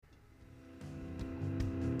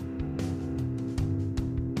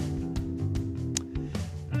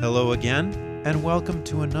Hello again, and welcome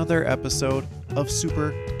to another episode of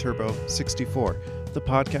Super Turbo 64, the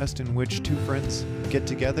podcast in which two friends get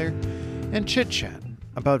together and chit-chat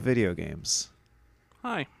about video games.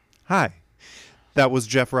 Hi. Hi. That was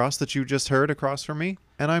Jeff Ross that you just heard across from me,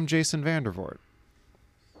 and I'm Jason Vandervoort.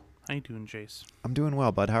 How you doing, Jace? I'm doing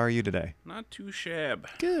well, bud. How are you today? Not too shab.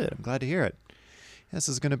 Good. I'm glad to hear it. This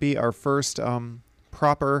is going to be our first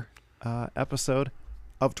proper episode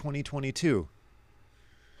of 2022.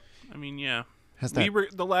 I mean, yeah. Has that...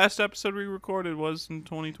 The last episode we recorded was in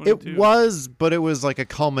 2022. It was, but it was like a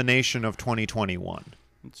culmination of 2021.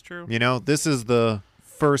 It's true. You know, this is the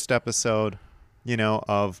first episode,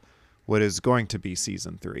 of what is going to be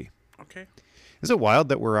Season 3. Okay. Is it wild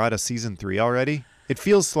that we're out of Season 3 already? It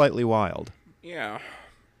feels slightly wild. Yeah.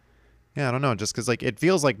 Yeah, I don't know. Just because, it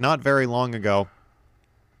feels like not very long ago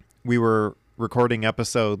we were recording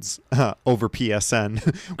episodes over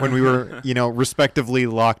PSN when we were, respectively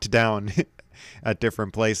locked down at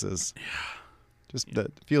different places.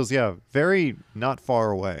 That feels, very not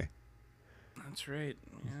far away. That's right.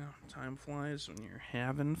 Yeah, time flies when you're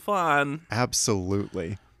having fun.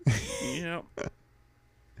 Absolutely. Yep.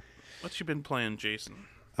 What you been playing, Jason?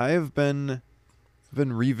 I have been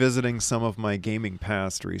revisiting some of my gaming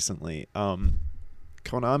past recently.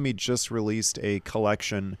 Konami just released a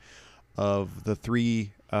collection of the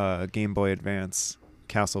 3 Game Boy Advance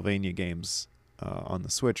Castlevania games on the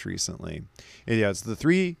Switch recently. It's the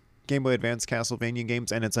 3 Game Boy Advance Castlevania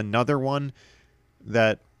games, and it's another one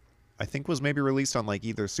that I think was maybe released on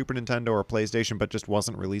either Super Nintendo or PlayStation, but just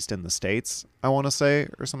wasn't released in the States, I want to say,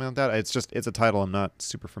 or something like that. It's a title I'm not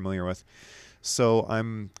super familiar with. So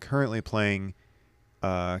I'm currently playing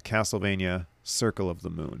Castlevania Circle of the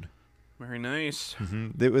Moon. Very nice.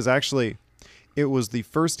 Mm-hmm. It was the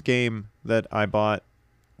first game that I bought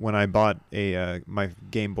when I bought my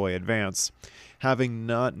Game Boy Advance, having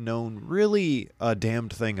not known really a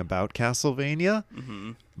damned thing about Castlevania.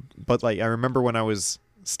 Mm-hmm. But I remember when I was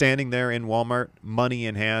standing there in Walmart, money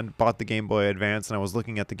in hand, bought the Game Boy Advance, and I was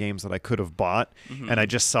looking at the games that I could have bought, and I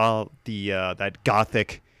just saw the that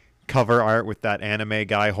gothic cover art with that anime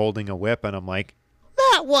guy holding a whip, and I'm like,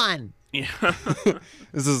 that one! Yeah.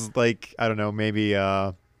 This is I don't know, maybe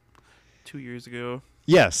 2 years ago.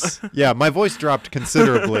 Yes. Yeah, my voice dropped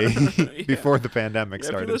considerably before the pandemic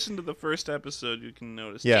started. If you listen to the first episode, you can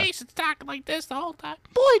notice. Yeah. Jason's talking like this the whole time.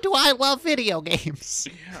 Boy, do I love video games.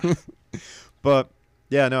 Yeah. But,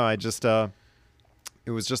 yeah, no, I just, it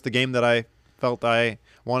was just the game that I felt I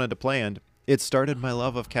wanted to play, and it started my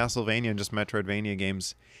love of Castlevania and just Metroidvania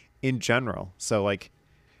games in general. So,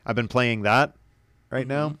 I've been playing that right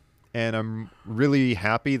now, and I'm really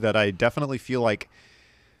happy that I definitely feel like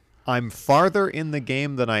I'm farther in the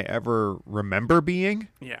game than I ever remember being.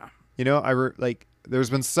 Yeah. There's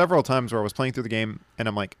been several times where I was playing through the game and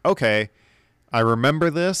I'm like, okay, I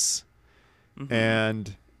remember this. Mm-hmm.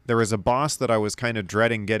 And there was a boss that I was kind of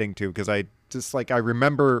dreading getting to because I just I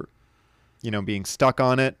remember, being stuck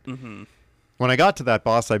on it. Mm-hmm. When I got to that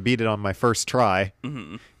boss, I beat it on my first try.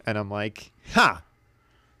 Mm-hmm. And I'm like,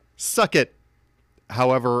 suck it.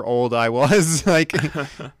 However old I was,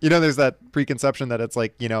 there's that preconception that it's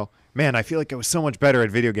man, I feel like I was so much better at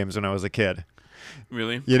video games when I was a kid.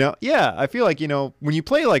 Really? Yeah, I feel like, when you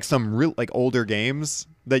play some real older games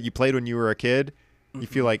that you played when you were a kid, you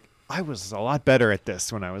feel like I was a lot better at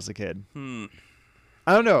this when I was a kid.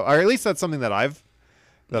 I don't know, or at least that's something that I've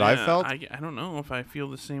felt. I don't know if I feel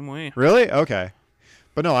the same way. Really? Okay.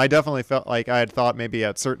 But no, I definitely felt like I had thought maybe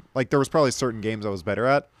at certain there was probably certain games I was better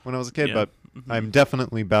at when I was a kid, but I'm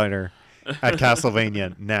definitely better at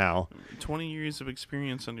Castlevania now. 20 years of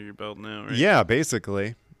experience under your belt now, right? Yeah,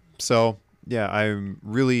 basically. So, yeah, I'm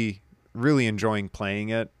really, really enjoying playing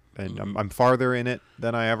it, and I'm farther in it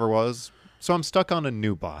than I ever was. So I'm stuck on a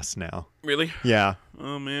new boss now. Really? Yeah.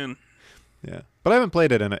 Oh, man. Yeah. But I haven't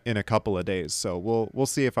played it in a couple of days, so we'll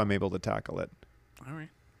see if I'm able to tackle it. All right.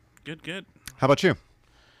 Good. How about you?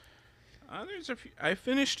 There's a few. I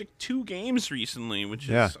finished 2 games recently, which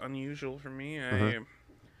is unusual for me. I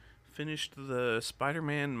finished the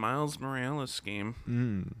Spider-Man Miles Morales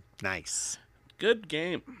game. Nice. Good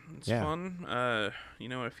game. It's fun. I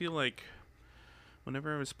feel like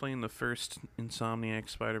whenever I was playing the first Insomniac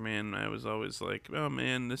Spider-Man, I was always like, oh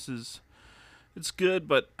man, it's good,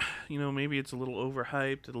 but maybe it's a little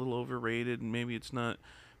overhyped, a little overrated, and maybe it's not.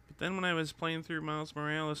 But then when I was playing through Miles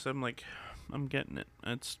Morales, I'm like, I'm getting it.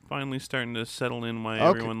 It's finally starting to settle in why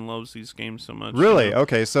everyone loves these games so much. Really?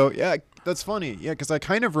 Okay, so yeah, that's funny. Yeah, because I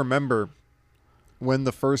kind of remember when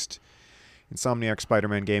the first Insomniac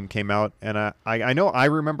Spider-Man game came out, and I know I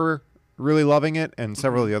remember really loving it, and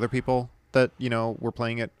several of the other people that, were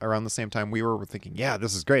playing it around the same time we were thinking, yeah,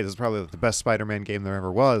 this is great. This is probably the best Spider-Man game there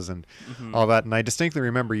ever was, and all that. And I distinctly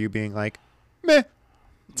remember you being like, meh,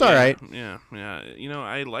 it's all right. Yeah.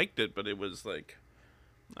 I liked it, but it was like,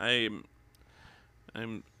 I'm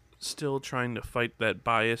still trying to fight that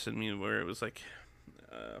bias in me where it was like,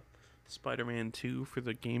 Spider-Man 2 for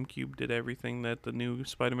the GameCube did everything that the new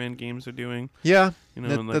Spider-Man games are doing. Yeah,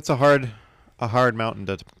 that's a hard mountain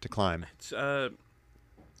to climb.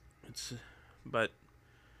 But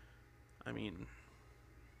I mean,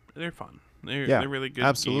 they're fun. They're really good.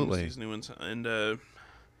 Absolutely. Games, these new ones. And I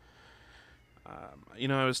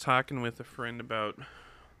was talking with a friend about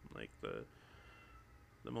like the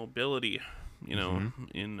mobility,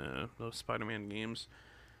 in those Spider-Man games,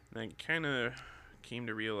 and I kind of came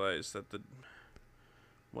to realize that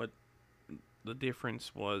what the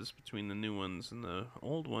difference was between the new ones and the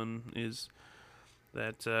old one is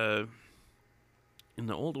that in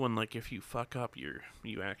the old one, like, if you fuck up, you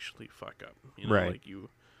actually fuck up. Right. Like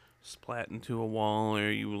you splat into a wall,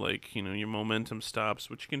 or you like, your momentum stops,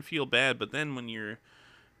 which can feel bad, but then when you're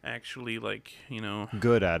actually like,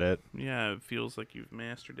 good at it, yeah, it feels like you've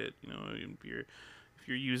mastered it. If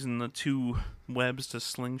you're using the 2 webs to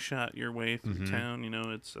slingshot your way through town,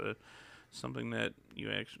 it's something that you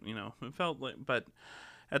actually, it felt like. But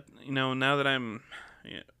now that I'm,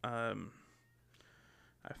 I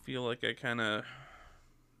feel like I kind of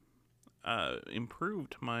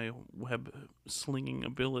improved my web slinging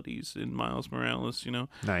abilities in Miles Morales.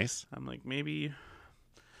 Nice. I'm like, maybe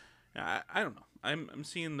I don't know. I'm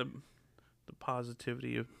seeing the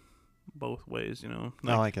positivity of both ways. I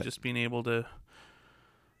like it. Just being able to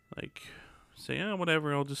like say,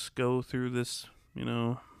 whatever, I'll just go through this,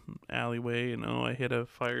 alleyway, I hit a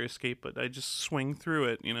fire escape, but I just swing through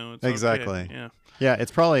it, it's exactly. Okay. Yeah,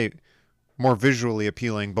 it's probably more visually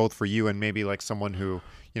appealing both for you and maybe like someone who,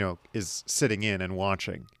 is sitting in and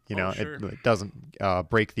watching, Sure. It doesn't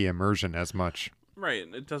break the immersion as much. Right.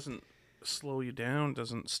 It doesn't slow you down,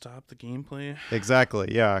 doesn't stop the gameplay.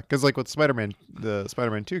 Exactly. Yeah, because like with the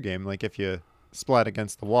Spider-Man 2 game, like if you splat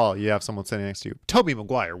against the wall, you have someone sitting next to you. Tobey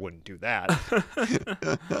Maguire wouldn't do that.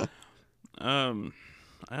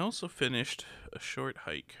 I also finished A Short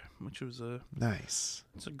Hike, which was nice.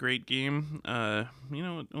 It's a great game. It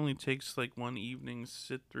only takes like one evening to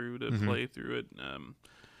sit through to play through it.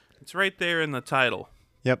 It's right there in the title.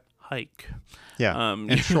 Yep. Hike. Yeah.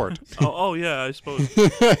 And short. oh yeah, I suppose.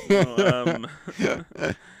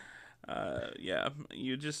 Yeah.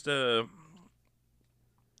 You just you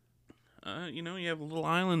have a little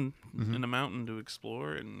island in a mountain to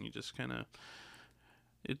explore, and you just kind of.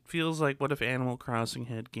 It feels like, what if Animal Crossing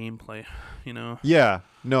had gameplay, Yeah.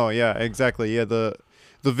 No, yeah, exactly. Yeah, the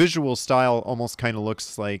visual style almost kind of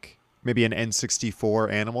looks like maybe an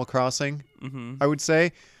N64 Animal Crossing, I would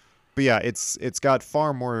say. But yeah, it's got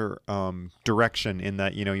far more direction in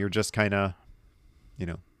that, you're just kind of,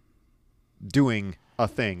 doing a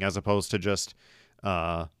thing as opposed to just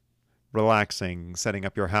relaxing, setting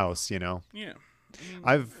up your house, Yeah.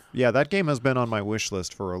 That game has been on my wish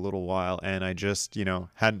list for a little while, and I just,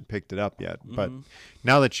 hadn't picked it up yet. But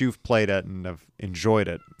now that you've played it and have enjoyed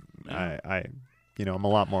it, I'm a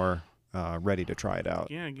lot more ready to try it out.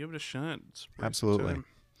 Yeah, give it a shot. Absolutely.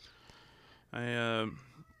 I've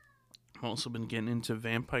also been getting into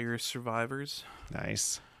Vampire Survivors.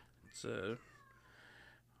 Nice. It's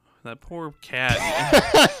that poor cat.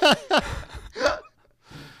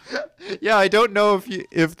 Yeah, I don't know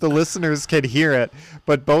if the listeners can hear it,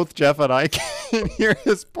 but both Jeff and I can hear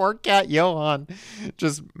this poor cat Johan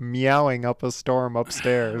just meowing up a storm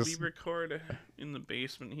upstairs. We record in the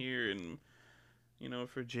basement here, and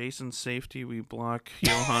for Jason's safety, we block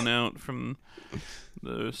Johan out from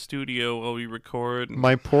the studio while we record.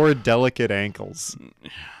 My poor delicate ankles.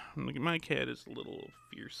 My cat is a little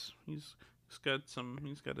fierce. He's got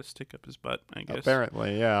a stick up his butt, I guess.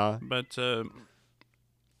 Apparently, yeah. But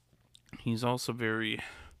he's also very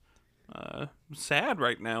sad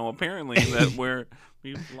right now, apparently, that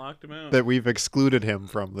we've locked him out. That we've excluded him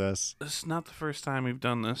from this. It's not the first time we've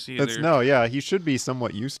done this either. Yeah, he should be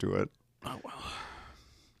somewhat used to it. Oh, well.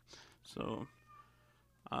 So,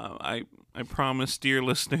 I promise, dear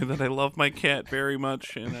listener, that I love my cat very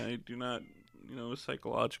much, and I do not,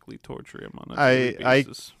 psychologically torture him on a daily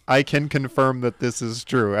basis. I can confirm that this is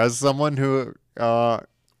true. As someone who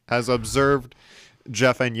has observed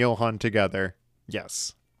Jeff and Johan together,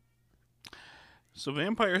 yes. So,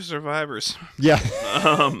 Vampire Survivors. Yeah.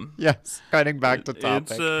 Yes. Cutting back to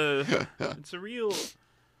topic. It's a real,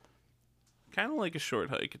 kind of like A Short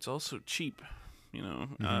Hike. It's also cheap. You know,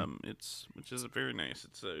 which is very nice.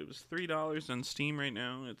 It was $3 on Steam right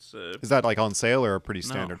now. It's Is that like on sale or a pretty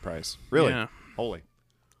standard price? Really? Yeah. Holy.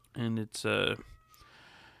 And it's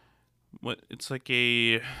it's like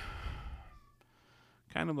a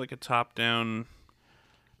kind of like a top-down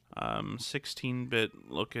 16-bit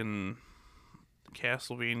looking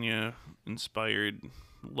Castlevania inspired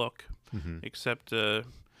look, except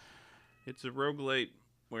it's a roguelite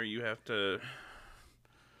where you have to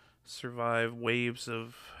survive waves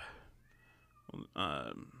of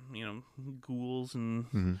ghouls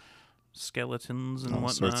and skeletons and all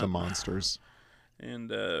whatnot. sorts of monsters.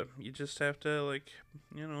 And you just have to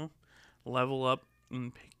level up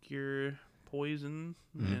and pick your poison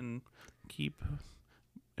and keep.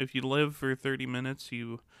 If you live for 30 minutes,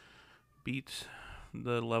 you beat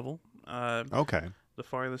the level. Okay. The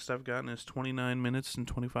farthest I've gotten is 29 minutes and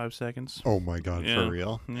 25 seconds. Oh my God, Yeah. for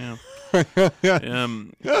real? Yeah.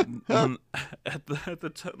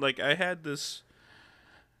 I had this.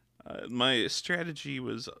 My strategy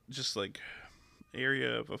was just like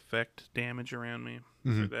area of effect damage around me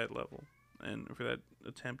for that level and for that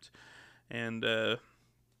attempt, and the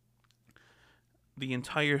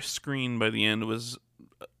entire screen by the end was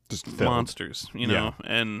Just monsters, you know,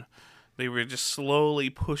 and they were just slowly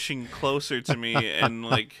pushing closer to me, and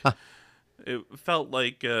it felt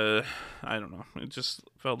like I don't know, it just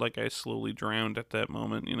felt like I slowly drowned at that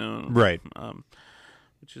moment, you know, right?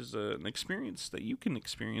 Which is an experience that you can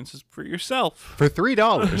experience for yourself for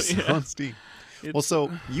 $3 on Steam. Well,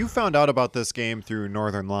 so you found out about this game through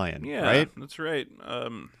Northern Lion, right? That's right.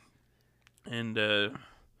 And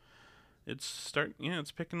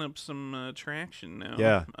it's picking up some traction now.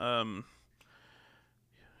 Yeah.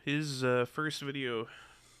 His first video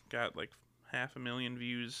got like 500,000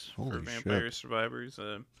 views for Vampire Survivors,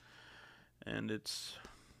 and it's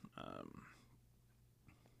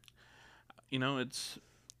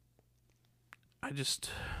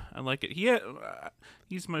I like it.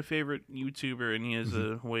 He's my favorite YouTuber, and he has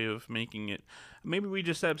a way of making it. Maybe we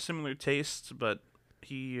just have similar tastes, but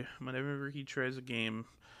whenever he tries a game,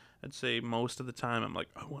 I'd say most of the time I'm like,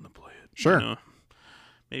 I want to play it. Sure. You know?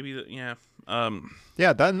 Maybe and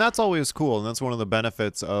that's always cool, and that's one of the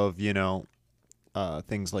benefits of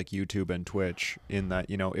things like YouTube and Twitch. In that,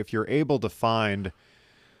 if you're able to find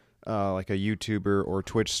like a YouTuber or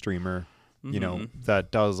Twitch streamer, that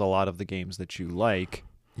does a lot of the games that you like,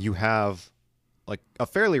 you have like a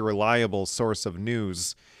fairly reliable source of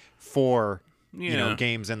news for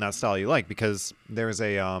games in that style you like, because there's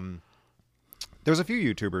a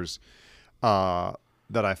few YouTubers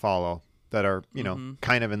that I follow that are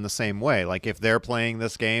kind of in the same way. Like if they're playing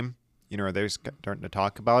this game, or they're starting to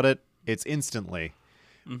talk about it, it's instantly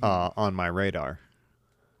on my radar.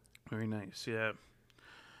 Very nice. Yeah.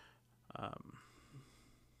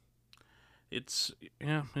 It's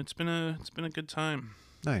been a good time.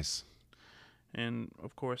 Nice. And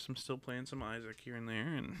of course, I'm still playing some Isaac here and there,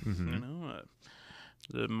 and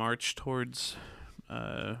the march towards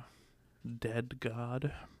Dead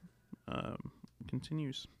God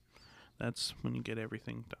continues. That's when you get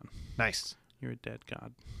everything done. Nice. You're a dead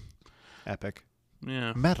god. Epic.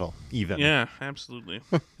 Yeah. Metal, even. Yeah, absolutely.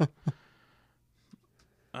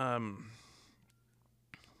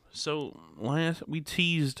 So we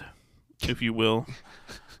teased, if you will,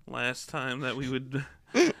 last time that we would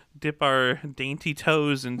dip our dainty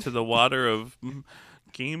toes into the water of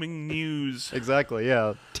gaming news. Exactly,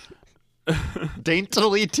 yeah.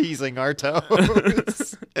 Daintily teasing our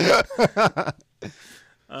toes.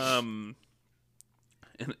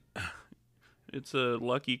 And it's a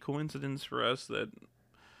lucky coincidence for us that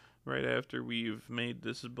right after we've made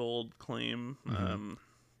this bold claim, an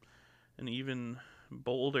even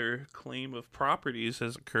bolder claim of properties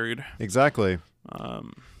has occurred. Exactly.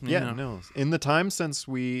 Yeah, no. In the time since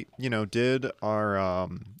we, did our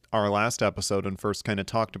last episode and first kind of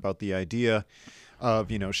talked about the idea of,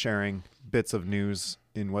 sharing bits of news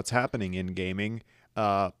in what's happening in gaming,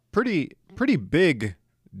 pretty big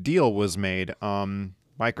deal was made.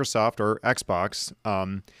 Microsoft or Xbox,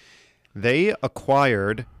 they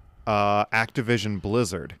acquired Activision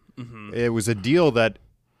Blizzard. It was a deal that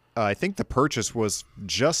I think the purchase was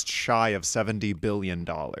just shy of $70 billion.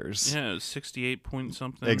 Yeah, it was 68 point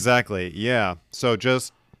something. Exactly, yeah. So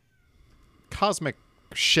just cosmic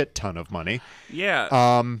shit ton of money.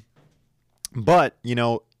 Yeah. But,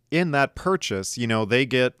 in that purchase, they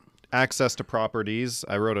get access to properties.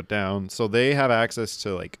 I wrote it down. So they have access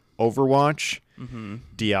to, like, Overwatch,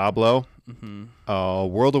 Diablo,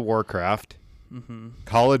 World of Warcraft,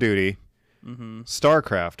 Call of Duty,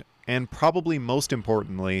 StarCraft, and probably most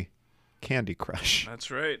importantly, Candy Crush. That's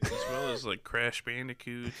right, as well as like Crash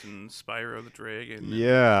Bandicoot and Spyro the Dragon.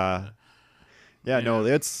 Yeah. No,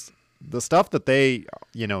 it's the stuff that they,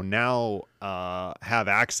 now have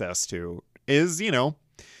access to is,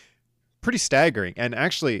 pretty staggering. And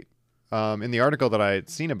actually, in the article that I had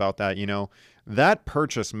seen about that, that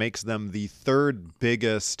purchase makes them the third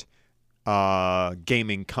biggest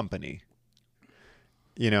gaming company.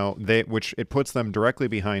 Which it puts them directly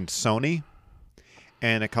behind Sony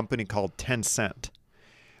and a company called Tencent.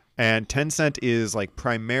 And Tencent is like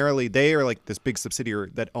primarily, they are like this big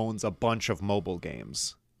subsidiary that owns a bunch of mobile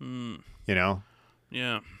games.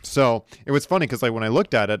 Yeah. So it was funny because like when I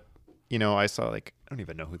looked at it, I saw like, I don't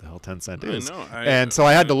even know who the hell Tencent is. And so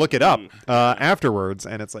I had to look it up afterwards.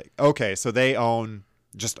 And it's like, okay, so they own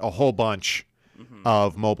just a whole bunch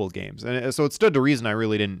of mobile games. And so it stood to reason I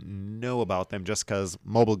really didn't know about them, just because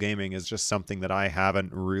mobile gaming is just something that I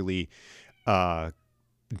haven't really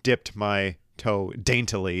dipped my toe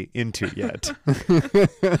daintily into yet.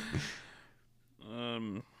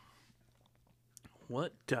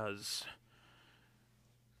 What does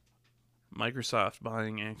Microsoft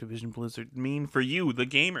buying Activision Blizzard mean for you, the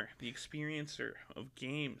gamer, the experiencer of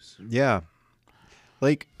games? Yeah.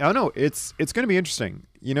 Like, I don't know. It's going to be interesting.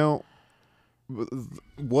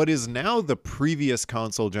 What is now the previous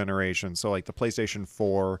console generation, so like the PlayStation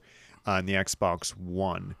 4 and the Xbox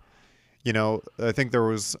One, I think there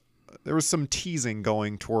was some teasing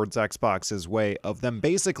going towards Xbox's way of them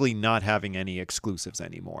basically not having any exclusives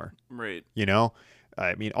anymore. Right.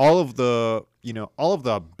 I mean, all of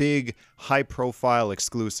the big high profile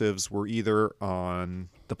exclusives were either on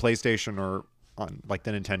the PlayStation or on like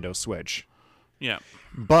the Nintendo Switch. Yeah.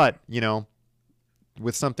 But,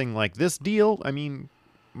 with something like this deal, I mean,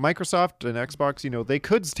 Microsoft and Xbox, they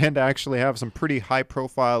could stand to actually have some pretty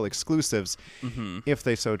high-profile exclusives if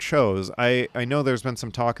they so chose. I know there's been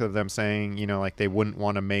some talk of them saying, like they wouldn't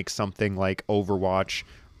want to make something like Overwatch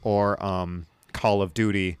or Call of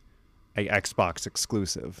Duty a Xbox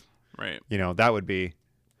exclusive. Right. That would be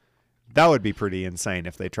pretty insane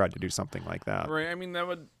if they tried to do something like that. Right. I mean, that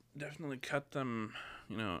would definitely cut them.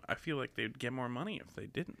 I feel like they'd get more money if they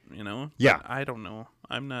didn't. Yeah. But I don't know.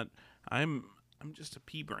 I'm just a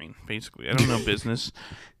pea brain, basically. I don't know business,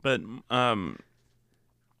 but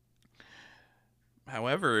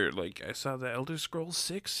however, like I saw the Elder Scrolls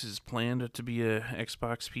 6 is planned to be a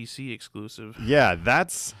Xbox PC exclusive. Yeah,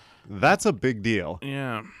 that's a big deal.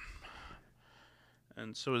 Yeah.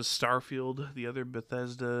 And so is Starfield, the other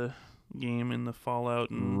Bethesda game in the Fallout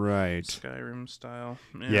and Skyrim style.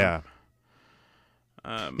 Yeah.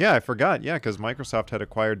 I forgot. Yeah, because Microsoft had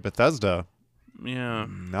acquired Bethesda. Yeah.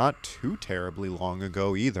 Not too terribly long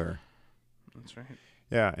ago either. That's right.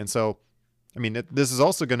 Yeah, and so, I mean, this is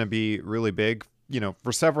also going to be really big,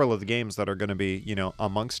 for several of the games that are going to be,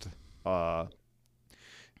 amongst the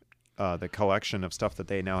collection of stuff that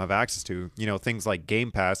they now have access to. Things like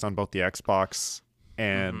Game Pass on both the Xbox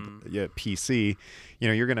and PC.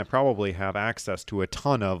 You're going to probably have access to a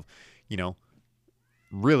ton of,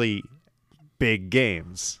 really big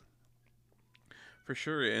games. For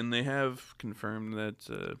sure, and they have confirmed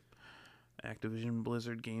that Activision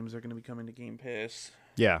Blizzard games are going to be coming to Game Pass.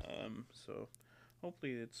 Yeah. So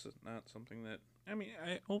hopefully it's not something that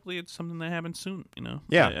hopefully it's something that happens soon.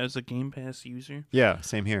 Yeah. As a Game Pass user. Yeah.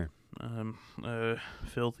 Same here. A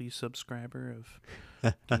filthy subscriber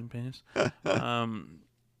of Game Pass.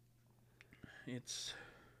 It's.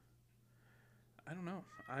 I don't know.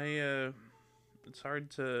 It's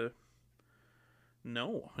hard to.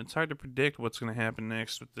 No, it's hard to predict what's going to happen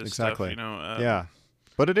next with this stuff. Yeah,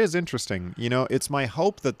 but it is interesting. It's my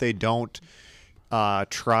hope that they don't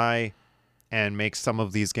try and make some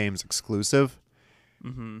of these games exclusive.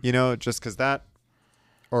 Just because that,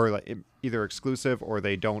 or like either exclusive, or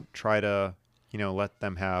they don't try to, let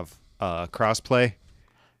them have crossplay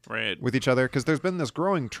with each other. Because there's been this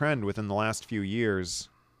growing trend within the last few years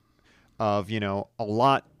of a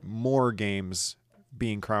lot more games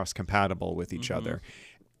being cross-compatible with each other.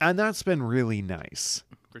 And that's been really nice.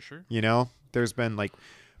 For sure. There's been like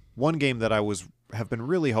one game that have been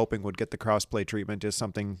really hoping would get the cross-play treatment is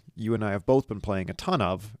something you and I have both been playing a ton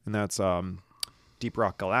of, and that's Deep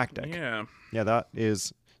Rock Galactic. Yeah. Yeah, that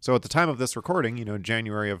is. So at the time of this recording,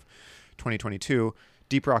 January of 2022,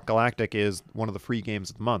 Deep Rock Galactic is one of the free games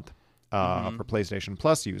of the month for PlayStation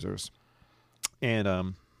Plus users.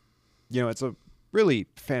 And, it's a really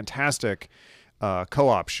fantastic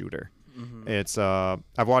co-op shooter. It's I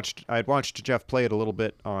had watched Jeff play it a little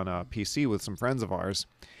bit on PC with some friends of ours,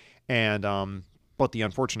 and but the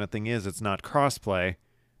unfortunate thing is it's not crossplay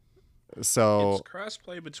So it's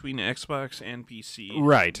crossplay between Xbox and PC,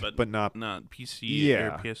 right, but not PC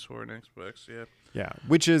or PS4 and Xbox. Yeah. Yeah,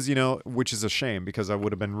 which is a shame because it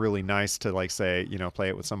would have been really nice to like say, play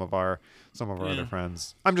it with some of our other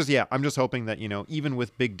friends. I'm just hoping that, even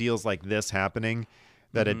with big deals like this happening,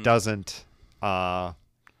 that it doesn't have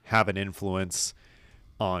an influence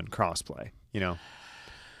on crossplay,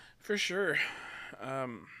 For sure.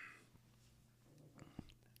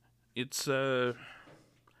 It's I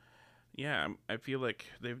feel like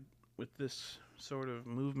with this sort of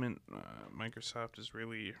movement, Microsoft has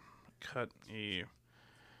really cut a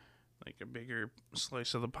bigger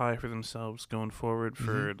slice of the pie for themselves going forward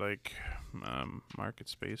for market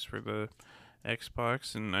space for the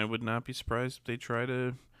Xbox, and I would not be surprised if they try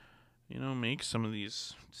to make some of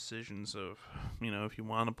these decisions of if you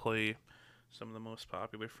want to play some of the most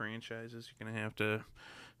popular franchises, you're gonna have to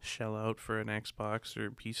shell out for an Xbox or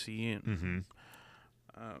PC, and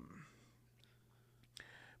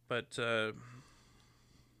but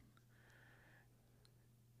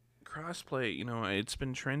crossplay, it's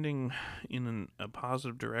been trending in a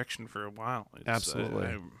positive direction for a while. Absolutely.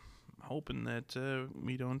 I'm hoping that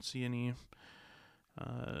we don't see any,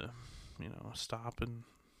 stopping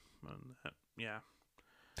on that. Any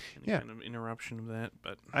kind of interruption of that.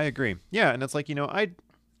 But I agree. Yeah, and it's like,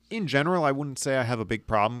 in general, I wouldn't say I have a big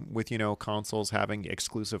problem with, consoles having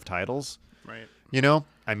exclusive titles. Right.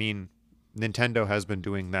 I mean, Nintendo has been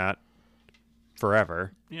doing that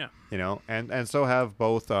forever. Yeah. And so have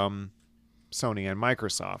both Sony and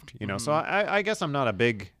Microsoft, So I guess I'm not a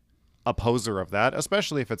big opposer of that,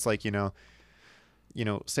 especially if it's like,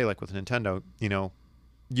 say like with Nintendo,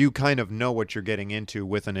 you kind of know what you're getting into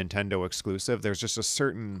with a Nintendo exclusive. There's just a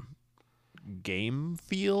certain game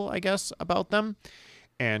feel, I guess, about them.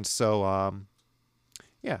 And so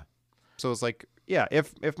So it's like,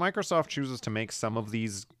 if Microsoft chooses to make some of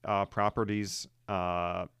these properties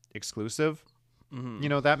exclusive,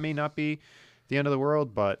 that may not be the end of the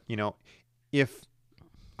world, but if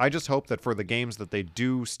I just hope that for the games that they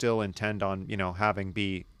do still intend on, having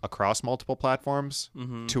be across multiple platforms,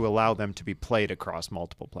 to allow them to be played across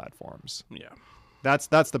multiple platforms. Yeah. That's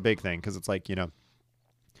the big thing, because it's like,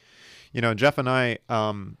 Jeff and I,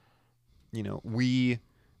 we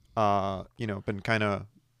been kind of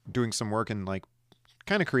doing some work and like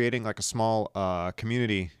kind of creating like a small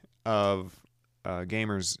community of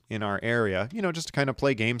gamers in our area, just to kind of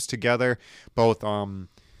play games together, both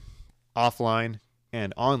offline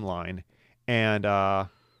and online. And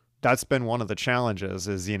that's been one of the challenges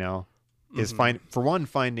is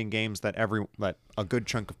finding games that a good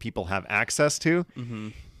chunk of people have access to,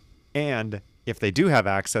 and if they do have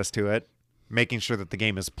access to it, making sure that the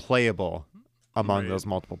game is playable among those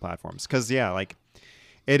multiple platforms. Because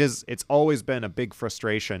it's always been a big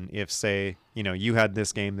frustration if, say, you had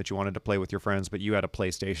this game that you wanted to play with your friends, but you had a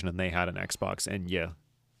PlayStation and they had an Xbox, and I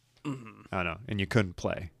don't know, and you couldn't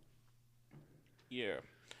play. Yeah.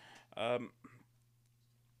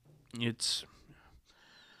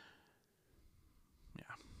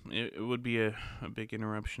 It would be a big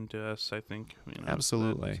interruption to us, I think.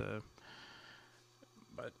 Absolutely.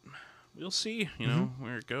 But we'll see,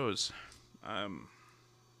 where it goes.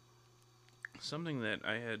 Something that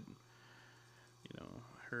I had,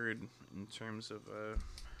 heard in terms of,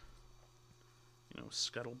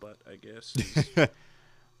 scuttlebutt, I guess, is,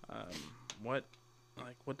 what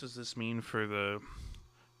does this mean for the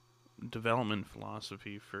development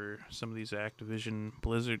philosophy for some of these Activision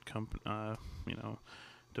Blizzard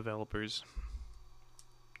developers?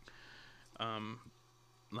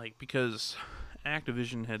 Because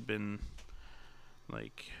Activision had been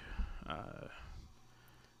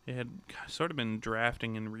it had sort of been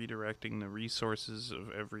drafting and redirecting the resources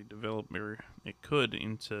of every developer it could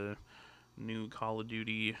into new Call of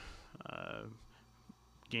Duty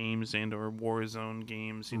games and or Warzone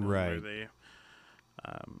games, where they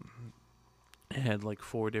had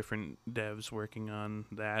 4 different devs working on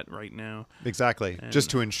that right now. Exactly. Just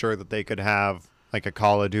to ensure that they could have a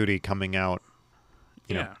Call of Duty coming out,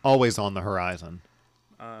 always on the horizon.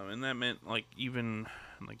 And that meant even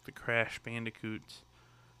the Crash Bandicoot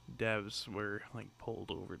devs were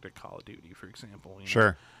pulled over to Call of Duty, for example.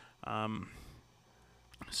 Sure.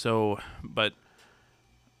 So, but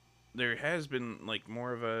there has been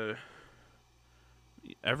more of a,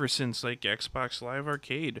 ever since Xbox Live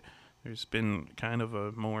Arcade, there's been kind of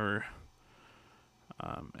a more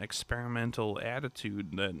experimental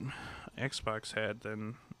attitude that Xbox had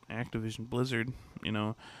than Activision Blizzard.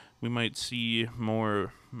 We might see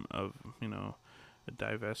more of a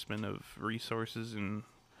divestment of resources and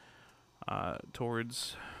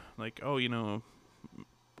towards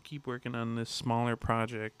keep working on this smaller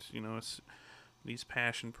project, these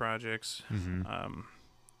passion projects.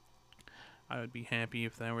 I would be happy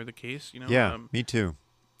if that were the case. Yeah, me too.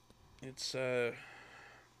 It's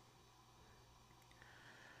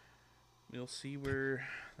we'll see where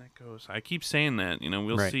that goes. I keep saying that,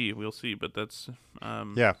 we'll see, but that's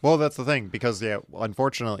yeah, well, that's the thing, because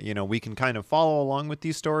unfortunately, we can kind of follow along with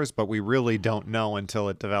these stories, but we really don't know until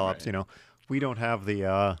it develops. Right. We don't have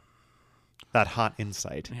the that hot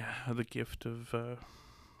insight. Yeah, the gift of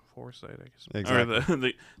foresight, I guess. Exactly.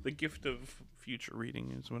 Or the gift of future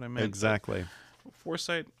reading is what I meant. Exactly. But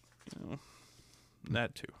foresight,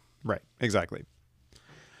 that too. Right. Exactly.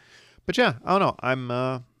 But yeah, I don't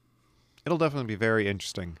know. It'll definitely be very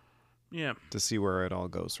interesting. Yeah. To see where it all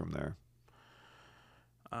goes from there.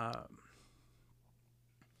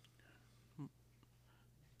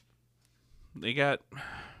 They got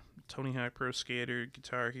Tony Hawk Pro Skater,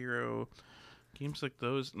 Guitar Hero, games like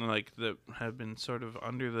those, like that have been sort of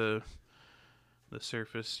under the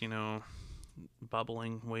surface,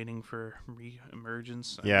 bubbling, waiting for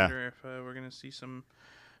re-emergence. I wonder if we're gonna see some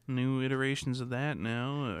new iterations of that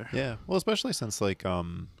now. Or... Yeah, well, especially since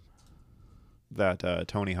that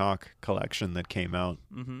Tony Hawk collection that came out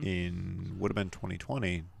in would have been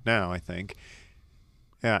 2020 now, I think.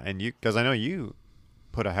 Yeah, and because I know you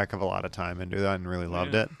put a heck of a lot of time into that and really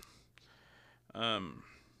loved it.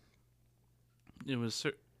 It was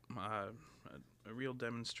a real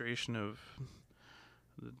demonstration of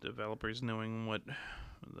the developers knowing what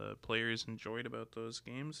the players enjoyed about those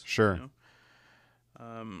games. Sure.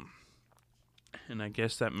 And I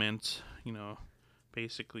guess that meant,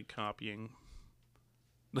 basically copying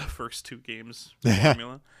the first two games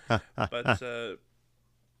formula. But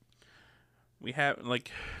we have,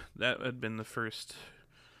 that had been the first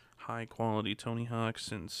high quality Tony Hawk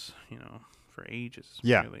since, for ages.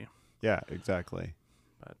 Yeah. Really. Yeah, exactly.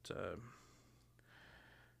 But,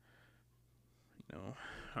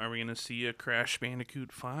 are we going to see a Crash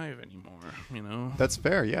Bandicoot 5 anymore, That's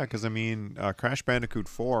fair, yeah, because, Crash Bandicoot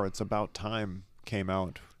 4, It's About Time, came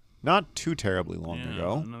out not too terribly long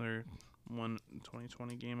ago. Another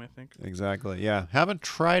 2020 game, I think. Exactly, yeah. Haven't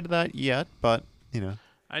tried that yet, but,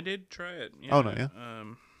 I did try it. Yeah. Oh, no, yeah?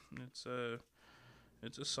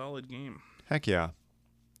 It's a solid game. Heck yeah.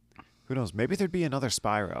 Who knows? Maybe there'd be another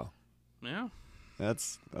Spyro. Yeah.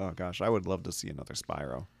 Oh gosh, I would love to see another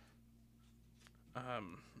Spyro.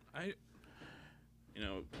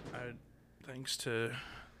 Thanks to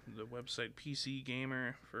the website PC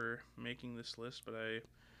Gamer for making this list, but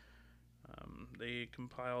they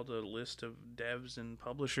compiled a list of devs and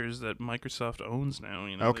publishers that Microsoft owns now.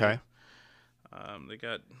 Okay. They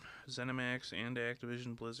got ZeniMax and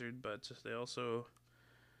Activision Blizzard, but they also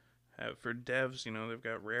have, for devs, they've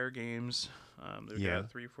got Rare Games, they've got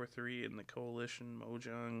 343 and the Coalition,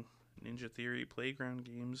 Mojang, Ninja Theory, Playground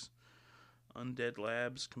Games, Undead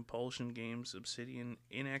Labs, Compulsion Games, Obsidian,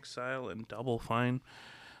 In Exile, and Double Fine.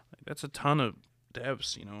 That's a ton of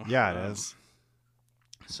devs, Yeah, it is.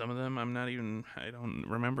 Some of them I don't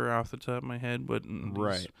remember off the top of my head what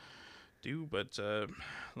these do, but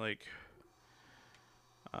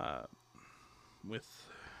with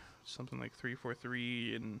something like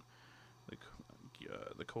 343 and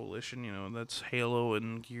the Coalition, that's Halo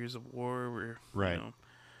and Gears of War. Where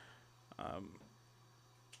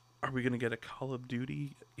are we gonna get a Call of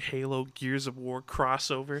Duty, Halo, Gears of War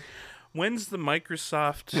crossover? When's the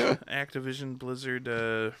Microsoft, Activision, Blizzard,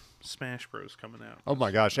 Smash Bros coming out? Oh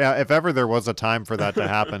my gosh! Yeah, if ever there was a time for that to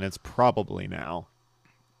happen, it's probably now.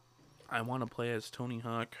 I want to play as Tony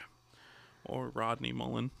Hawk or Rodney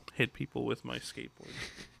Mullen, hit people with my skateboard.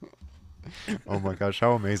 Oh my gosh,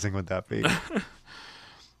 how amazing would that be?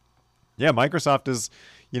 Yeah, Microsoft is,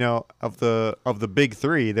 of the big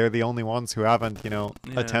three, they're the only ones who haven't,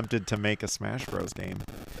 attempted to make a Smash Bros game.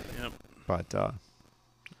 Yep. But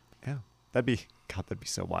yeah, that'd be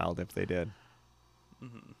so wild if they did.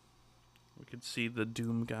 Mm-hmm. We could see the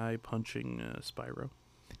Doom guy punching Spyro.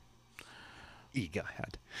 Ega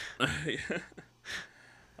head.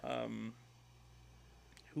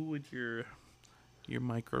 Who would your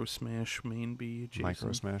Micro Smash main be, Jason?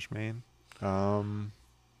 Micro Smash main.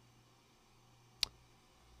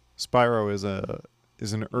 Spyro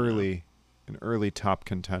is an early top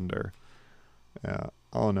contender. I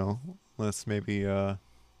don't know. Let's maybe I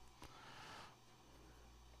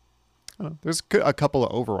don't know. There's a couple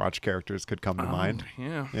of Overwatch characters could come to mind.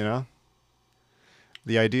 Yeah.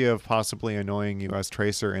 The idea of possibly annoying you as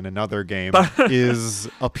Tracer in another game is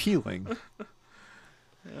appealing.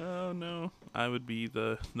 Oh no, I would be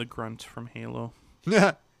the grunt from Halo.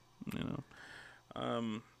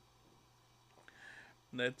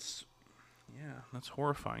 That's Yeah, that's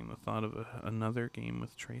horrifying. The thought of another game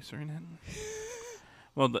with Tracer in it.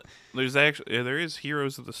 Well, there is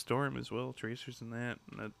Heroes of the Storm as well. Tracer's in that.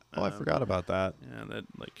 And that I forgot about that. Yeah, that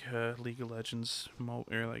like League of Legends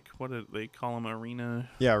or like what do they call them, arena?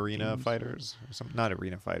 Yeah, arena games? fighters or something. Not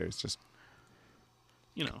arena fighters, just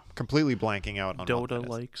completely blanking out on Dota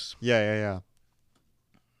likes. Yeah.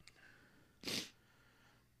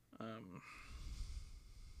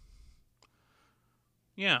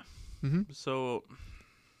 Yeah. Mm-hmm. So,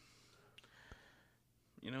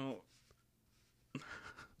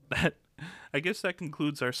 that I guess that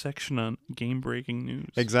concludes our section on game-breaking news.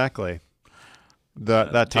 Exactly.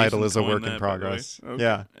 That title Jason is a work coined in that, by the way. progress. Okay.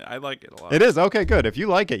 Yeah. I like it a lot. It is. Okay, good. If you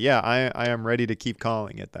like it, yeah, I am ready to keep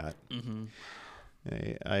calling it that. Mm-hmm.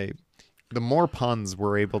 The more puns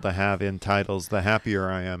we're able to have in titles, the happier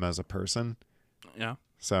I am as a person. Yeah.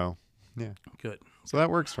 So, yeah. Good. So that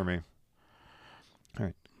works for me. All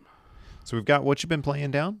right. So we've got what you've been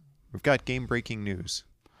playing down. We've got game-breaking news.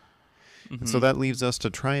 Mm-hmm. And so that leaves us to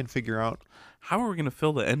try and figure out... How are we going to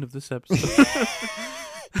fill the end of this episode?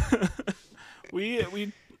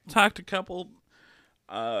 We talked a couple...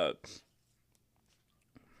 we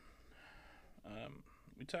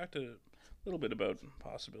talked a little bit about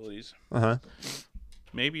possibilities. Uh-huh.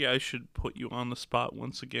 Maybe I should put you on the spot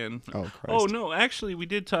once again. Oh, Christ. Oh, no, actually, we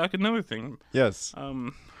did talk another thing. Yes.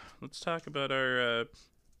 Let's talk about our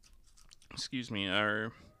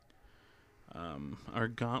our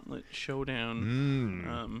Gauntlet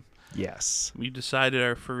showdown. Yes. We decided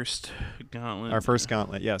our first Gauntlet. Our first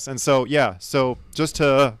Gauntlet, yes. And so, yeah, so just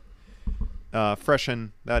to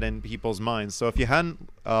freshen that in people's minds. So if you hadn't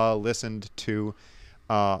listened to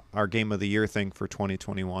our Game of the Year thing for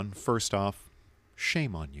 2021, first off,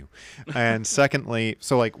 shame on you. And secondly,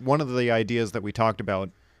 so like one of the ideas that we talked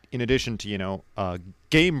about, in addition to,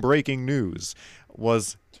 game-breaking news,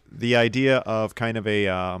 was the idea of kind of a,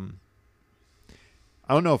 I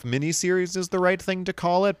don't know if mini-series is the right thing to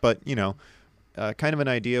call it, but, kind of an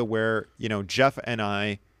idea where, Jeff and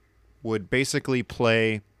I would basically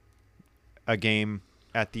play a game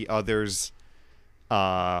at the other's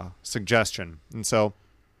suggestion. And so,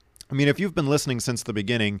 I mean, if you've been listening since the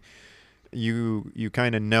beginning, you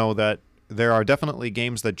kind of know that there are definitely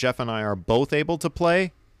games that Jeff and I are both able to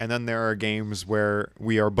play, and then there are games where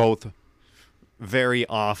we are both very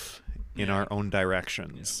off in our own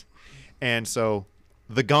directions. Yeah. And so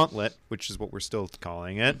the Gauntlet, which is what we're still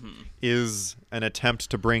calling it, is an attempt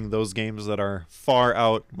to bring those games that are far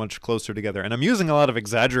out much closer together. And I'm using a lot of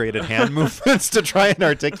exaggerated hand movements to try and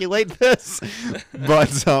articulate this.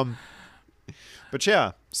 But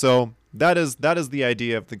yeah, so that is the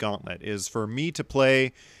idea of the Gauntlet, is for me to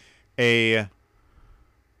play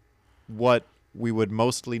what we would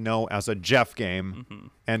mostly know as a Jeff game,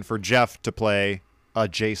 and for Jeff to play a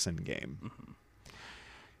Jason game.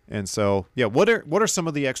 And so, yeah, what are some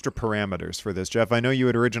of the extra parameters for this, Jeff? I know you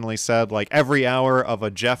had originally said like every hour of a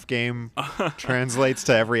Jeff game translates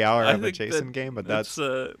to every hour of a Jason game, but that's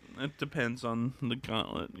it depends on the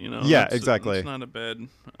Gauntlet, Yeah, exactly. It's not a bad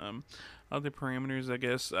other parameters, I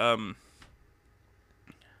guess.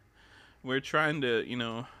 We're trying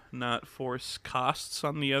to, not force costs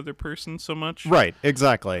on the other person so much. Right,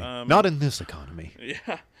 exactly. Not in this economy.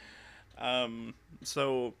 Yeah.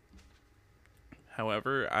 So,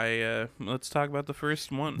 however, let's talk about the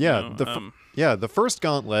first one. Yeah, the first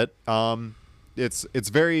Gauntlet.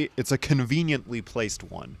 It's a conveniently placed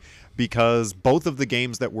one, because both of the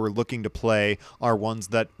games that we're looking to play are ones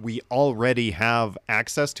that we already have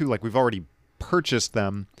access to. Like, we've already purchased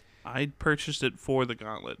them. I purchased it for the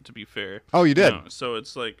Gauntlet, to be fair. Oh, you did? So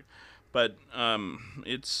it's like, but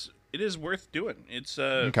it is worth doing. It's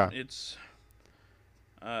it's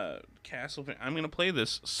Castlevania. I'm gonna play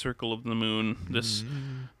this Circle of the Moon. This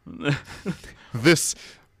this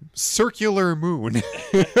circular moon.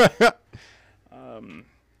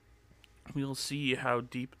 We'll see how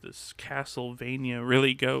deep this Castlevania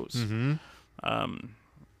really goes.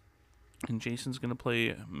 And Jason's going to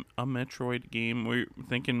play a Metroid game. We're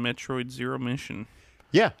thinking Metroid Zero Mission.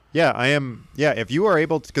 Yeah, I am. Yeah, if you are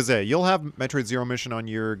able to, because you'll have Metroid Zero Mission on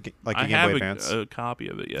your Game Boy Advance. I have a copy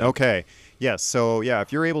of it, yeah. Okay, yes. So, yeah,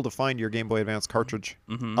 if you're able to find your Game Boy Advance cartridge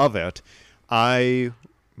of it, I've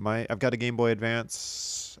got a Game Boy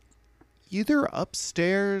Advance either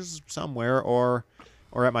upstairs somewhere or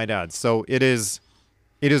at my dad's. So it is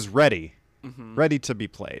ready to be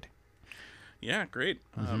played. Yeah, great.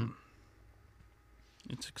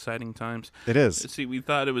 It's exciting times. It is. See, we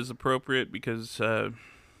thought it was appropriate because, they're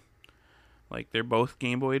both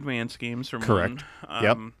Game Boy Advance games from Correct. One.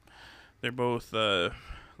 Yep. They're both, one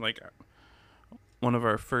of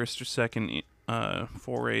our first or second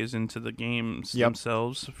forays into the games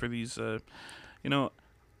themselves for these. I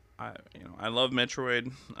love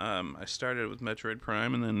Metroid. I started with Metroid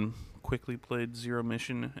Prime and then quickly played Zero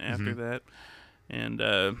Mission after that. And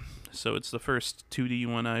so it's the first 2D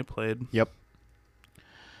one I played. Yep.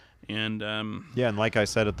 And and like I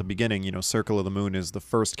said at the beginning, Circle of the Moon is the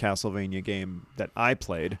first Castlevania game that I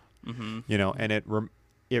played. And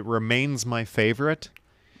it remains my favorite.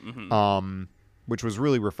 Which was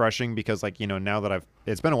really refreshing because, now that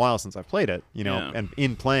it's been a while since I've played it, and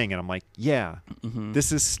in playing it, I'm like,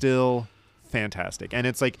 this is still fantastic. And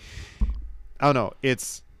it's like, I don't know,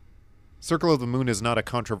 Circle of the Moon is not a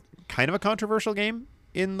kind of a controversial game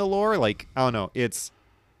in the lore. Like, I don't know,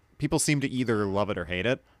 people seem to either love it or hate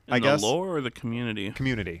it. I guess the lore or the community.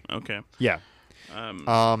 Community. Okay. Yeah.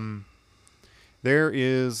 There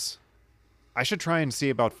is. I should try and see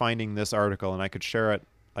about finding this article, and I could share it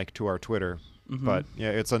to our Twitter. But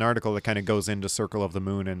yeah, it's an article that kind of goes into Circle of the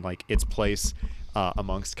Moon and its place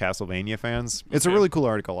amongst Castlevania fans. It's a really cool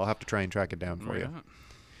article. I'll have to try and track it down for you.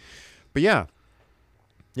 But yeah,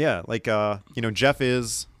 Jeff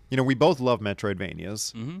is. We both love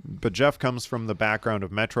Metroidvanias, but Jeff comes from the background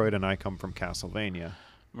of Metroid, and I come from Castlevania.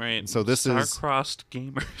 Right. And so this is star-crossed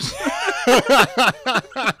gamers.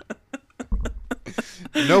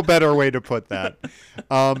 No better way to put that.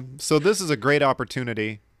 So this is a great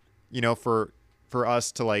opportunity, for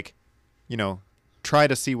us to try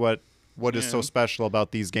to see what is so special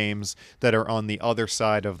about these games that are on the other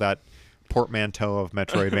side of that portmanteau of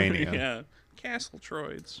Metroidvania. Yeah. Castle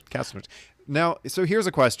Troids. Now, so here's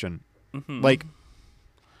a question. Right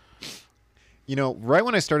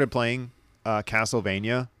when I started playing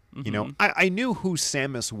Castlevania, I knew who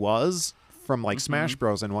Samus was from Smash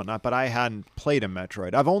Bros and whatnot, but I hadn't played a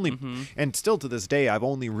Metroid. I've only, and still to this day, I've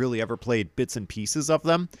only really ever played bits and pieces of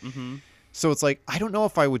them. So it's I don't know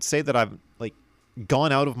if I would say that I've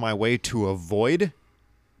gone out of my way to avoid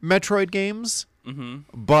Metroid games,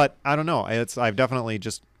 but I don't know. I've definitely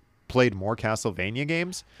just played more Castlevania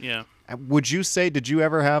games. Yeah. Would you say, did you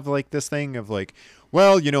ever have this thing of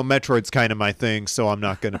Metroid's kind of my thing, so I'm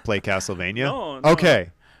not going to play Castlevania? No.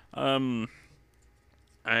 Okay. I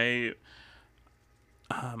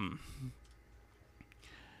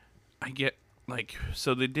get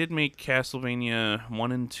so they did make Castlevania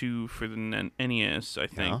 1 and 2 for the NES, I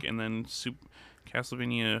think, and then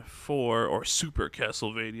Castlevania 4 or Super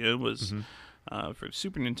Castlevania was for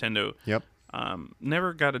Super Nintendo. Yep.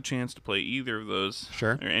 Never got a chance to play either of those.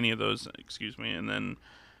 Sure. Or any of those, excuse me. And then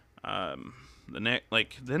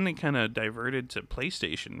then they kind of diverted to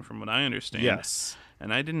PlayStation, from what I understand. Yes.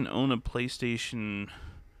 And I didn't own a PlayStation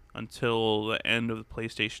until the end of the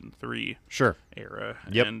PlayStation 3 era.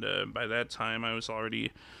 Yep. And by that time, I was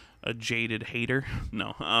already a jaded hater.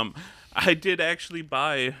 No. I did actually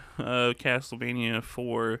buy Castlevania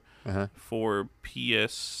 4 for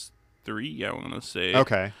PS3, I want to say.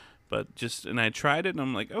 Okay. But and I tried it, and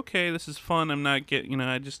I'm like, okay, this is fun. I'm not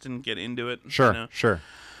I just didn't get into it. Sure.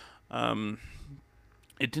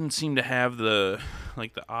 It didn't seem to have the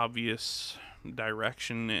obvious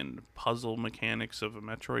direction and puzzle mechanics of a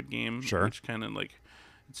Metroid game. Sure. Which kind of it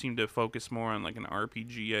seemed to focus more on an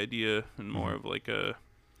RPG idea and more of a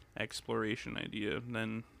exploration idea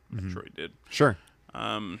than Metroid did. Sure.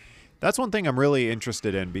 That's one thing I'm really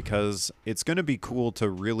interested in, because it's going to be cool to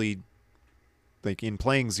really, in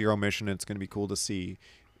playing Zero Mission, it's going to be cool to see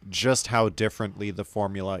just how differently the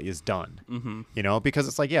formula is done. Because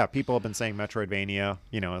it's people have been saying Metroidvania,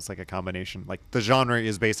 it's a combination. The genre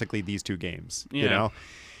is basically these two games,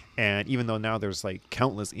 and even though now there's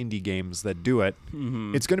countless indie games that do it,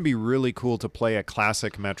 it's going to be really cool to play a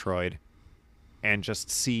classic Metroid and just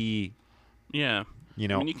see, you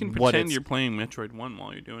can pretend you're playing Metroid 1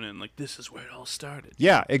 while you're doing it, and this is where it all started.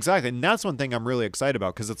 Yeah, exactly. And that's one thing I'm really excited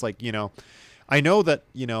about, because it's I know that,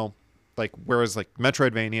 whereas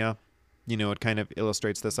Metroidvania, it kind of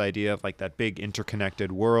illustrates this idea of that big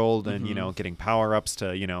interconnected world and, getting power-ups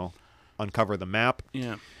to, uncover the map.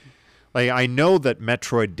 Yeah. I know that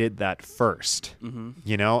Metroid did that first, and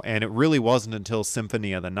it really wasn't until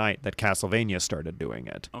Symphony of the Night that Castlevania started doing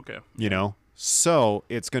it. Okay. So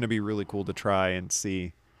it's going to be really cool to try and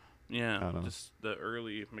see. Yeah, just the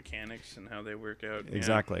early mechanics and how they work out.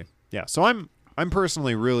 Exactly. Yeah. So I'm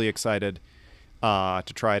personally really excited to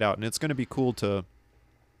try it out, and it's going to be cool to,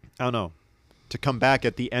 to come back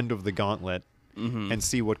at the end of the gauntlet and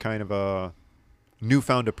see what kind of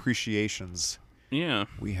newfound appreciations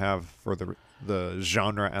we have for the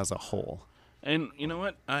genre as a whole. And you know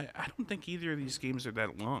what? I don't think either of these games are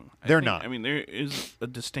that long. They're not. I mean, there is a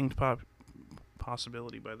distinct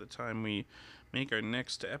possibility by the time we make our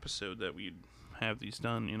next episode that we'd have these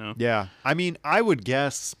done. Yeah, I mean, I would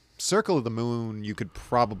guess Circle of the Moon you could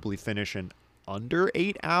probably finish in under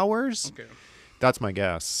 8 hours. Okay. That's my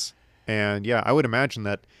guess. And yeah, I would imagine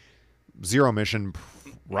that Zero Mission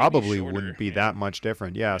probably shorter, wouldn't be that much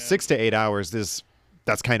different. Yeah, 6 to 8 hours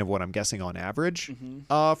that's kind of what I'm guessing on average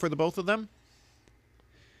for the both of them.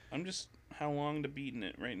 I'm just how long to beating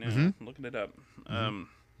it right now. Looking it up.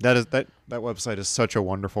 That website is such a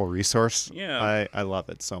wonderful resource. Yeah. I love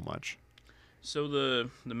it so much. So the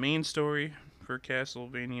main story for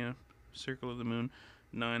Castlevania Circle of the Moon,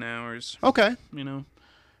 9 hours. Okay.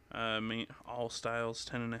 All styles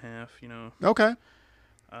 10.5. Okay.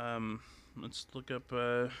 Let's look up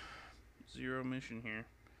Zero Mission here.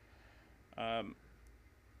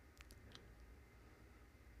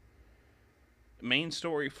 Main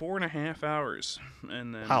story 4.5 hours,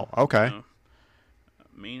 and then Wow. Okay.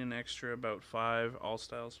 Main and extra about 5. All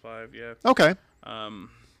styles 5. Yeah. Okay.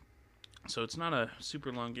 So it's not a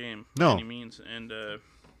super long game No. by any means, and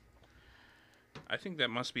I think that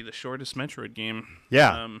must be the shortest Metroid game.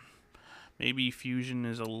 Yeah. Maybe Fusion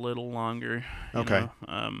is a little longer. Okay.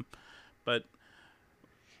 But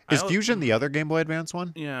Is Fusion the other Game Boy Advance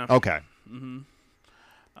one? Yeah. Okay.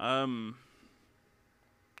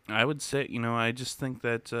 I would say, I just think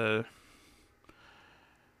that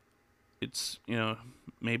it's,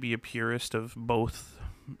 maybe a purist of both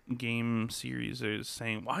game series is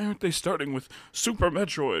saying, why aren't they starting with Super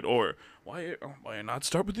Metroid, or why not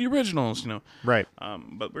start with the originals? Right.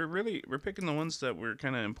 But we're picking the ones that were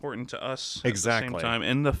kind of important to us Exactly. at the same time,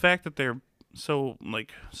 and the fact that they're so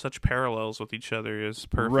such parallels with each other is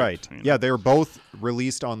perfect. Right. Yeah, they were both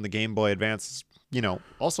released on the Game Boy Advance.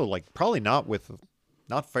 Also probably not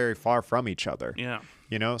very far from each other. Yeah.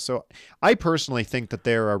 So I personally think that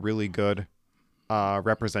they're a really good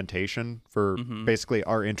representation for basically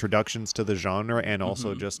our introductions to the genre, and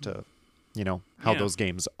also just to, how those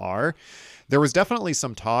games are. There was definitely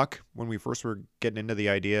some talk when we first were getting into the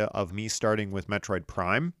idea of me starting with Metroid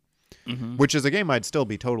Prime, which is a game I'd still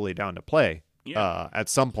be totally down to play at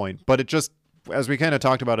some point. But it just, as we kind of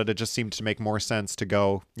talked about it, it just seemed to make more sense to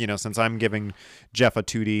go, since I'm giving Jeff a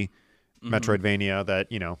 2D Metroidvania,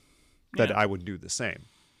 that I would do the same.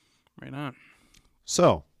 Right on.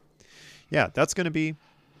 So, yeah, that's going to be,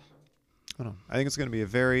 I think it's going to be a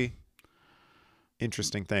very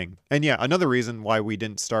interesting thing. And yeah, another reason why we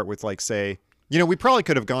didn't start with, say, we probably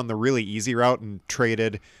could have gone the really easy route and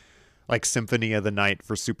traded Symphony of the Night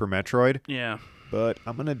for Super Metroid. Yeah. But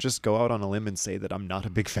I'm going to just go out on a limb and say that I'm not a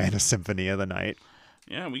big fan of Symphony of the Night.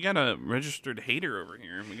 Yeah, we got a registered hater over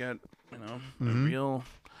here. We got, a real...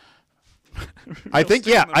 I think,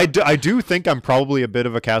 I do think I'm probably a bit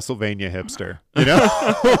of a Castlevania hipster,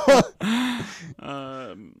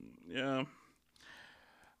 Yeah.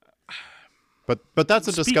 But that's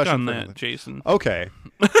a discussion. Speak on that, Jason. Okay.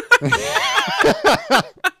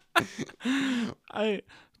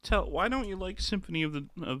 Why don't you like Symphony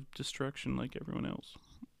of Destruction like everyone else?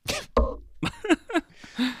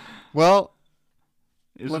 Well,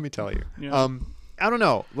 let me tell you. Yeah. I don't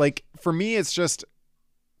know. For me, it's just,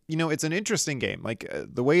 it's an interesting game.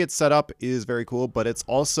 The way it's set up is very cool, but it's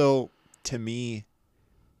also, to me,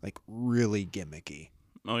 really gimmicky.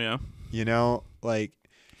 Oh, yeah?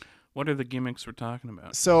 What are the gimmicks we're talking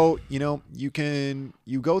about? So, you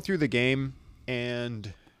go through the game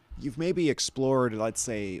and you've maybe explored, let's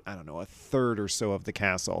say, I don't know, a third or so of the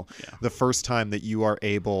castle. Yeah. The first time that you are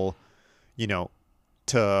able,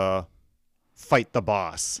 to fight the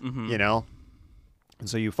boss, And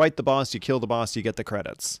so you fight the boss, you kill the boss, you get the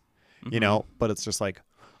credits, but it's just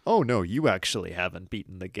oh no, you actually haven't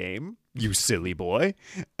beaten the game, you silly boy.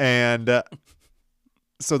 And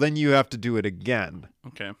so then you have to do it again.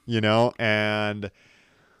 Okay. And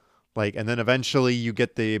then eventually you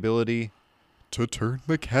get the ability to turn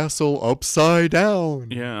the castle upside down.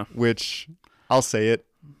 Yeah. Which, I'll say it,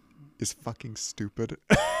 is fucking stupid.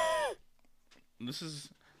 This is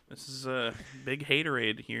a big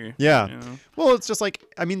haterade here. Yeah. Well, it's just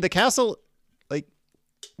the castle,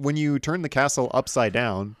 when you turn the castle upside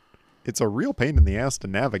down, it's a real pain in the ass to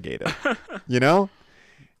navigate it.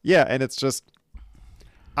 Yeah, and it's just,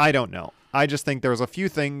 I don't know. I just think there's a few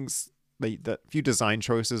things, the few design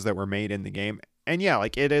choices that were made in the game. And yeah,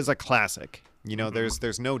 it is a classic.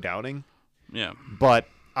 There's no doubting. Yeah. But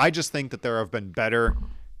I just think that there have been better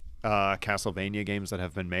Castlevania games that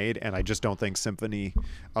have been made, and I just don't think Symphony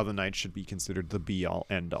of the Night should be considered the be-all,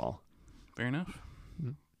 end-all. Fair enough.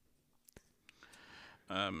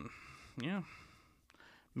 Yeah.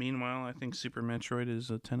 Meanwhile, I think Super Metroid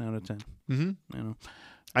is a 10 out of 10.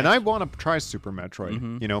 And I want to try Super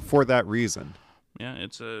Metroid, for that reason. Yeah,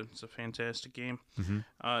 it's a fantastic game.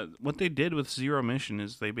 Mm-hmm. What they did with Zero Mission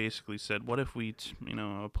is they basically said, what if we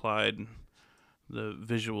applied the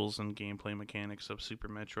visuals and gameplay mechanics of Super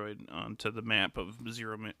Metroid onto the map of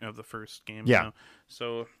of the first game. Yeah.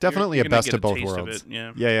 So definitely you're a best get of both taste worlds. Of it.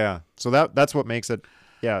 Yeah. Yeah. So that's what makes it,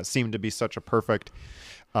 seem to be such a perfect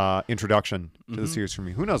introduction to the series for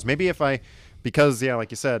me. Who knows? Maybe because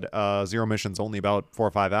like you said, Zero Mission's only about 4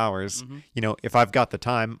 or 5 hours. If I've got the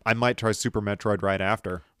time, I might try Super Metroid right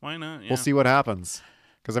after. Why not? Yeah. We'll see what happens.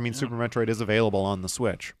 Because Super Metroid is available on the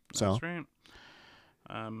Switch. So. That's right.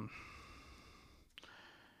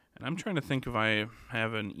 And I'm trying to think if I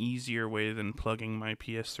have an easier way than plugging my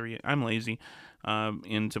PS3. I'm lazy.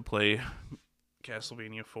 In to play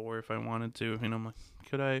Castlevania 4 if I wanted to. I'm like,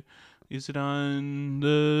 could I? Is it on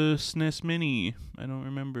the SNES Mini? I don't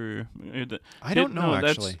remember. I don't know,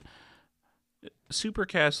 actually. Super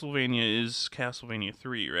Castlevania is Castlevania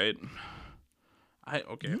 3, right?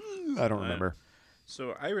 Okay. I don't remember.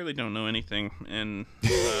 So I really don't know anything, and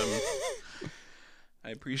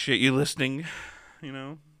I appreciate you listening.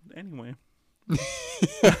 Anyway.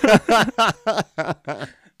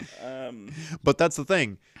 But that's the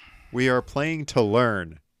thing. We are playing to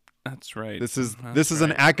learn. That's right. This is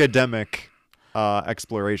an academic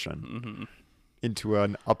exploration into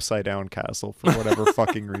an upside down castle for whatever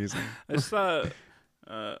fucking reason. I saw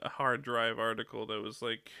a hard drive article that was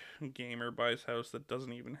like gamer buys house that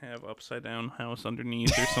doesn't even have upside down house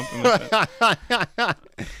underneath or something like that.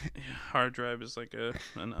 Hard drive is like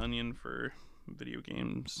an onion for video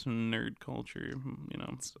games, nerd culture.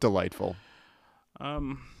 It's delightful.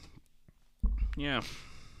 Yeah.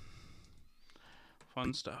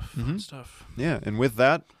 Fun stuff. Fun stuff. Yeah, and with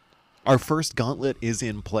that, our first gauntlet is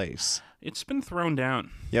in place. It's been thrown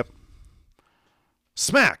down. Yep.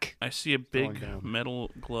 Smack! I see a big metal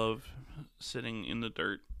glove sitting in the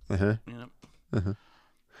dirt. Uh-huh. Yep. Uh-huh.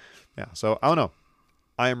 Yeah, so I don't know.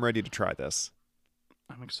 I am ready to try this.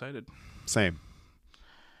 I'm excited. Same.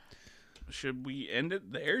 Should we end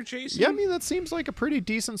it there, Jason? Yeah, that seems like a pretty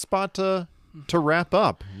decent spot to wrap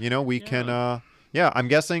up. We can, I'm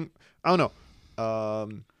guessing, I don't know,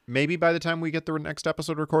 maybe by the time we get the next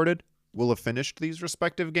episode recorded, we'll have finished these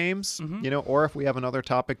respective games, or if we have another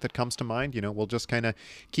topic that comes to mind, we'll just kind of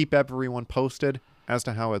keep everyone posted as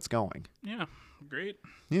to how it's going. Yeah, great.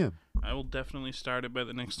 Yeah. I will definitely start it by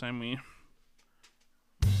the next time we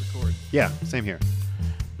record. Yeah, same here.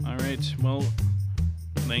 All right, well,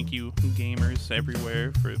 thank you, gamers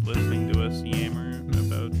everywhere, for listening to us yammer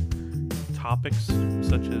about topics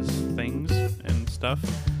such as things and stuff.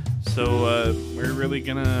 So we're really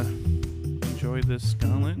gonna enjoy this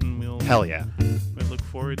gauntlet, and we'll look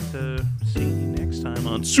forward to seeing you next time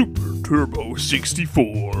on Super Turbo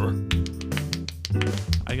 64.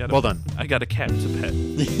 Well done. I got a cat to pet.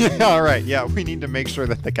 Yeah, all right. Yeah, we need to make sure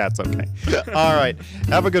that the cat's okay. All right.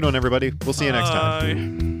 Have a good one, everybody. We'll see you next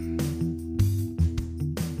time.